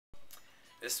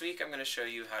This week I'm going to show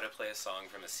you how to play a song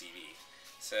from a CD.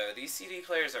 So these CD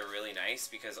players are really nice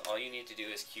because all you need to do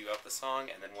is cue up the song,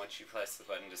 and then once you press the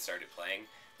button to start it playing,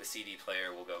 the CD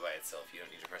player will go by itself. You don't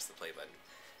need to press the play button.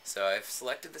 So I've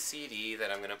selected the CD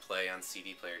that I'm going to play on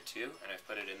CD player 2, and I've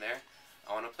put it in there.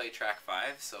 I want to play track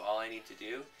 5, so all I need to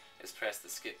do is press the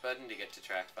skip button to get to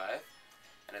track 5,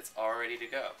 and it's all ready to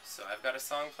go. So I've got a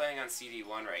song playing on CD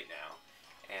 1 right now,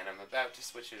 and I'm about to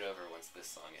switch it over once this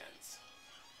song ends.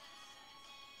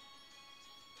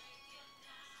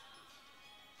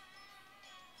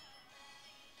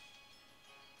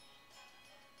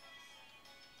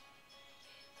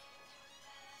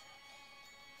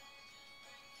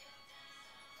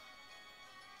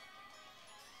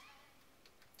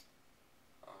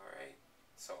 Alright,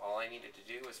 so all I needed to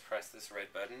do was press this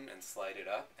red button and slide it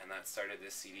up, and that started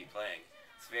this CD playing.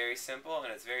 It's very simple,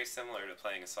 and it's very similar to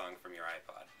playing a song from your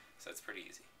iPod, so it's pretty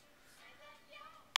easy.